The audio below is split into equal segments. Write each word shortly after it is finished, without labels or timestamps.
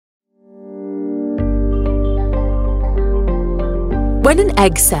When an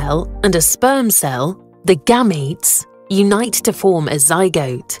egg cell and a sperm cell, the gametes, unite to form a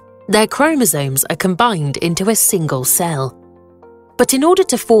zygote, their chromosomes are combined into a single cell. But in order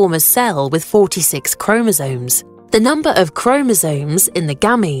to form a cell with 46 chromosomes, the number of chromosomes in the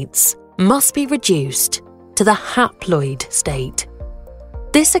gametes must be reduced to the haploid state.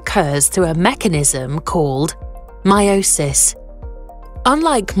 This occurs through a mechanism called meiosis.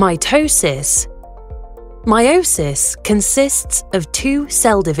 Unlike mitosis, meiosis consists of two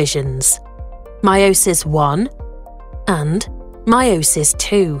cell divisions, meiosis I and meiosis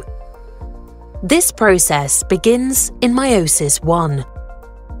II. This process begins in meiosis I,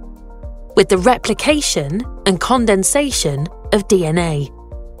 with the replication and condensation of DNA.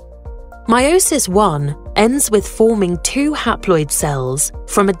 Meiosis I ends with forming two haploid cells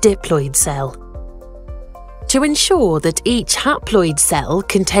from a diploid cell. To ensure that each haploid cell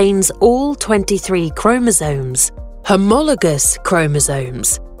contains all 23 chromosomes, homologous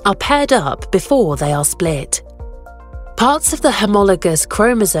chromosomes are paired up before they are split. Parts of the homologous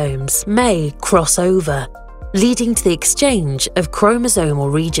chromosomes may cross over, leading to the exchange of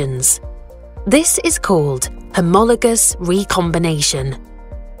chromosomal regions. This is called homologous recombination.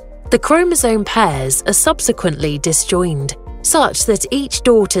 The chromosome pairs are subsequently disjoined, such that each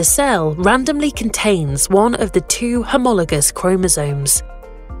daughter cell randomly contains one of the two homologous chromosomes.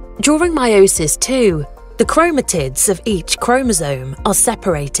 During meiosis II, the chromatids of each chromosome are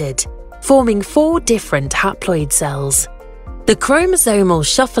separated, forming 4 different haploid cells. The chromosomal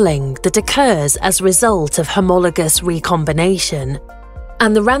shuffling that occurs as a result of homologous recombination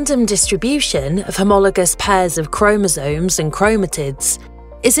and the random distribution of homologous pairs of chromosomes and chromatids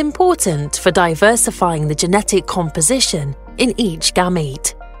is important for diversifying the genetic composition in each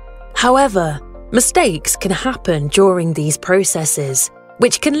gamete. However, mistakes can happen during these processes,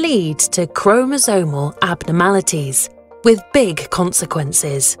 which can lead to chromosomal abnormalities with big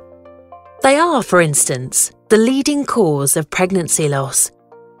consequences. They are, for instance, the leading cause of pregnancy loss,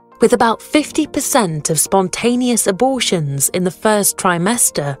 with about 50% of spontaneous abortions in the first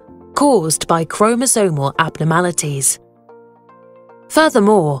trimester caused by chromosomal abnormalities.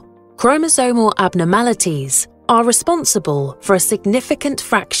 Furthermore, chromosomal abnormalities are responsible for a significant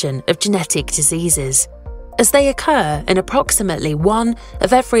fraction of genetic diseases, as they occur in approximately 1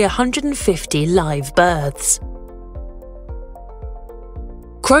 of every 150 live births.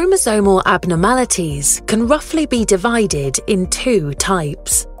 Chromosomal abnormalities can roughly be divided in 2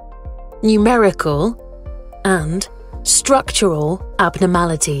 types: numerical and structural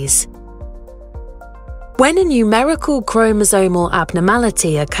abnormalities. When a numerical chromosomal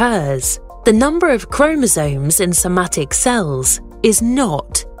abnormality occurs, the number of chromosomes in somatic cells is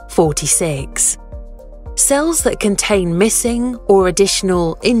not 46. Cells that contain missing or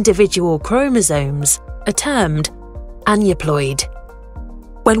additional individual chromosomes are termed aneuploid.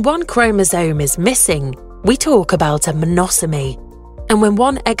 When one chromosome is missing, we talk about a monosomy, and when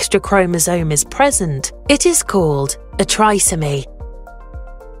one extra chromosome is present, it is called a trisomy.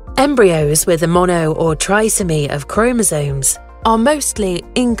 Embryos with a mono or trisomy of chromosomes are mostly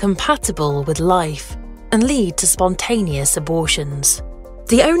incompatible with life and lead to spontaneous abortions.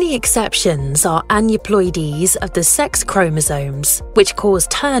 The only exceptions are aneuploidies of the sex chromosomes, which cause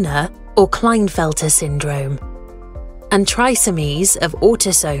Turner or Klinefelter syndrome, and trisomies of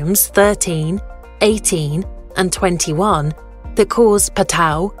autosomes 13, 18, and 21 that cause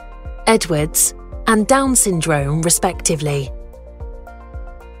Patau, Edwards, and Down syndrome respectively.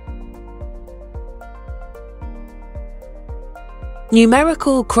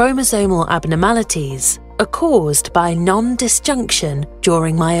 Numerical chromosomal abnormalities are caused by non-disjunction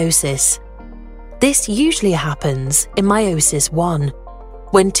during meiosis. This usually happens in meiosis I,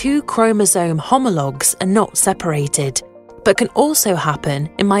 when 2 chromosome homologs are not separated, but can also happen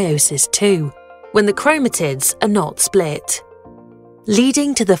in meiosis II, when the chromatids are not split,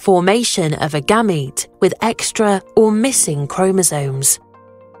 leading to the formation of a gamete with extra or missing chromosomes.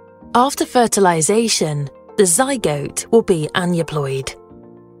 After fertilization, the zygote will be aneuploid.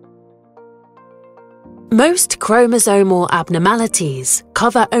 Most chromosomal abnormalities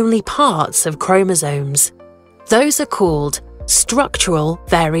cover only parts of chromosomes. Those are called structural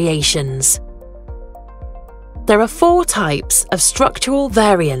variations. There are 4 types of structural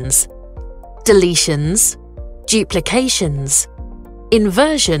variants: deletions, duplications,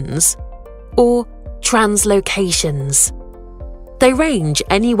 inversions, or translocations. They range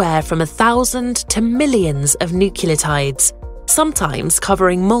anywhere from 1,000 to millions of nucleotides, sometimes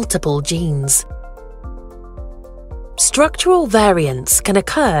covering multiple genes. Structural variants can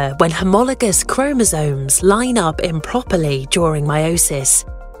occur when homologous chromosomes line up improperly during meiosis,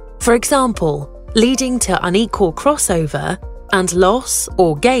 for example, leading to unequal crossover and loss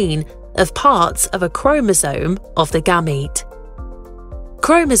or gain of parts of a chromosome of the gamete.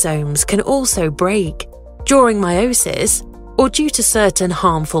 Chromosomes can also break during meiosis or due to certain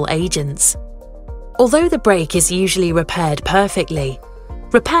harmful agents. Although the break is usually repaired perfectly,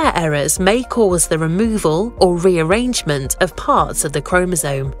 repair errors may cause the removal or rearrangement of parts of the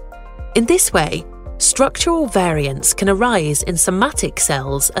chromosome. In this way, structural variants can arise in somatic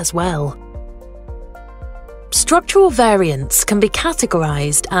cells as well. Structural variants can be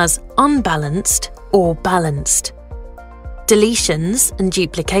categorized as unbalanced or balanced. Deletions and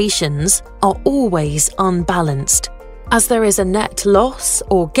duplications are always unbalanced, as there is a net loss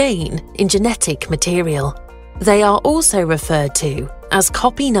or gain in genetic material. They are also referred to as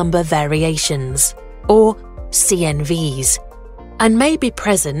copy number variations, or CNVs, and may be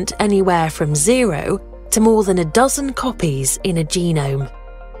present anywhere from 0 to more than a dozen copies in a genome.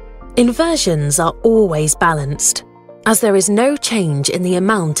 Inversions are always balanced, as there is no change in the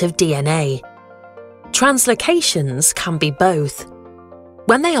amount of DNA. Translocations can be both.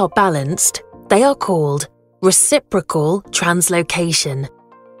 When they are balanced, they are called reciprocal translocation,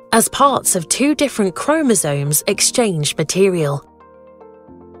 as parts of two different chromosomes exchange material.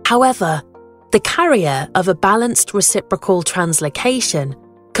 However, the carrier of a balanced reciprocal translocation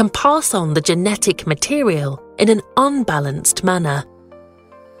can pass on the genetic material in an unbalanced manner.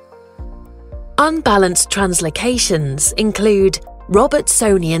 Unbalanced translocations include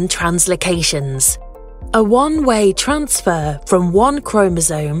Robertsonian translocations, a one-way transfer from one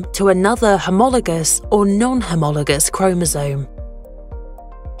chromosome to another homologous or non-homologous chromosome.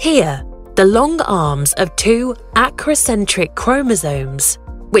 Here, the long arms of two acrocentric chromosomes,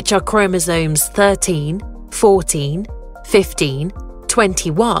 which are chromosomes 13, 14, 15,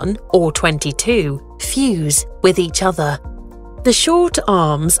 21 or 22, fuse with each other. The short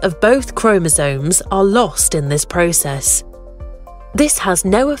arms of both chromosomes are lost in this process. This has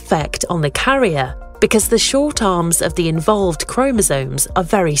no effect on the carrier because the short arms of the involved chromosomes are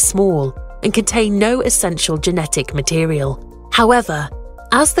very small and contain no essential genetic material. However,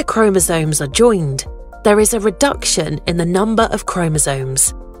 as the chromosomes are joined, there is a reduction in the number of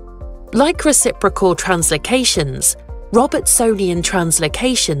chromosomes. Like reciprocal translocations, Robertsonian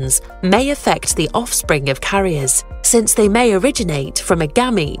translocations may affect the offspring of carriers, since they may originate from a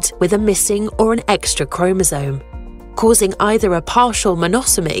gamete with a missing or an extra chromosome, causing either a partial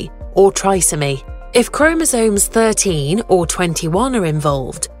monosomy or trisomy. If chromosomes 13 or 21 are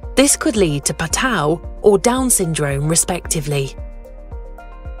involved, this could lead to Patau or Down syndrome respectively.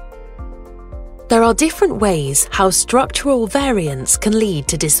 There are different ways how structural variants can lead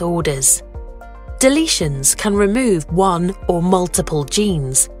to disorders. Deletions can remove one or multiple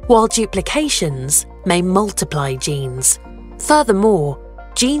genes, while duplications may multiply genes. Furthermore,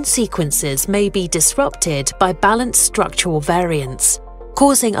 gene sequences may be disrupted by balanced structural variants,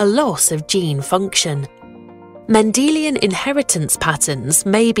 causing a loss of gene function. Mendelian inheritance patterns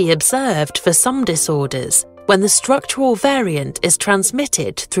may be observed for some disorders when the structural variant is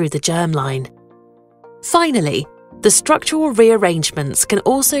transmitted through the germline. Finally, the structural rearrangements can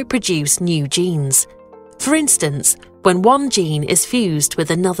also produce new genes. For instance, when one gene is fused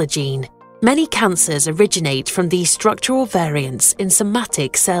with another gene, many cancers originate from these structural variants in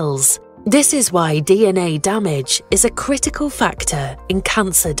somatic cells. This is why DNA damage is a critical factor in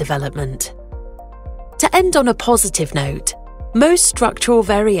cancer development. To end on a positive note, most structural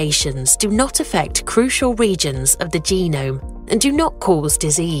variations do not affect crucial regions of the genome and do not cause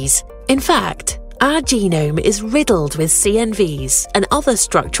disease. In fact, our genome is riddled with CNVs and other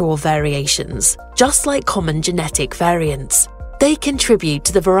structural variations, just like common genetic variants. They contribute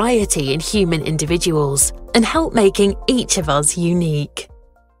to the variety in human individuals and help making each of us unique.